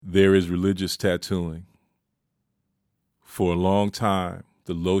There is religious tattooing. For a long time,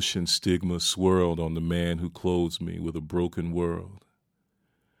 the lotion stigma swirled on the man who clothes me with a broken world.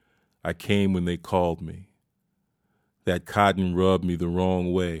 I came when they called me. That cotton rubbed me the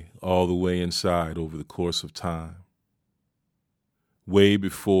wrong way, all the way inside over the course of time. Way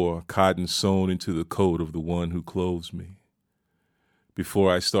before cotton sewn into the coat of the one who clothes me.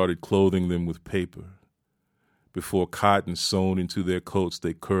 Before I started clothing them with paper. Before cotton sewn into their coats,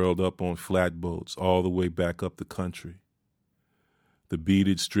 they curled up on flatboats all the way back up the country. The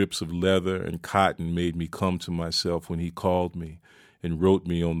beaded strips of leather and cotton made me come to myself when he called me and wrote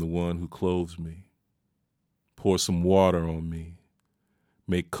me on the one who clothes me. Pour some water on me.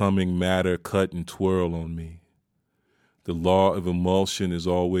 Make coming matter cut and twirl on me. The law of emulsion is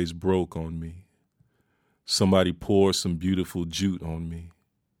always broke on me. Somebody pour some beautiful jute on me.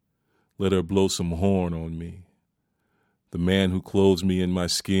 Let her blow some horn on me. The man who clothes me in my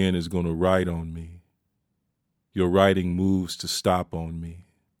skin is going to write on me. Your writing moves to stop on me.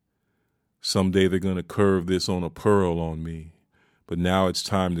 Someday they're going to curve this on a pearl on me. But now it's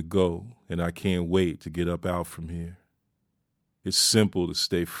time to go, and I can't wait to get up out from here. It's simple to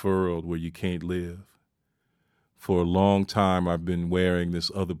stay furrowed where you can't live. For a long time I've been wearing this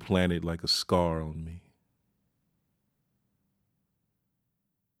other planet like a scar on me.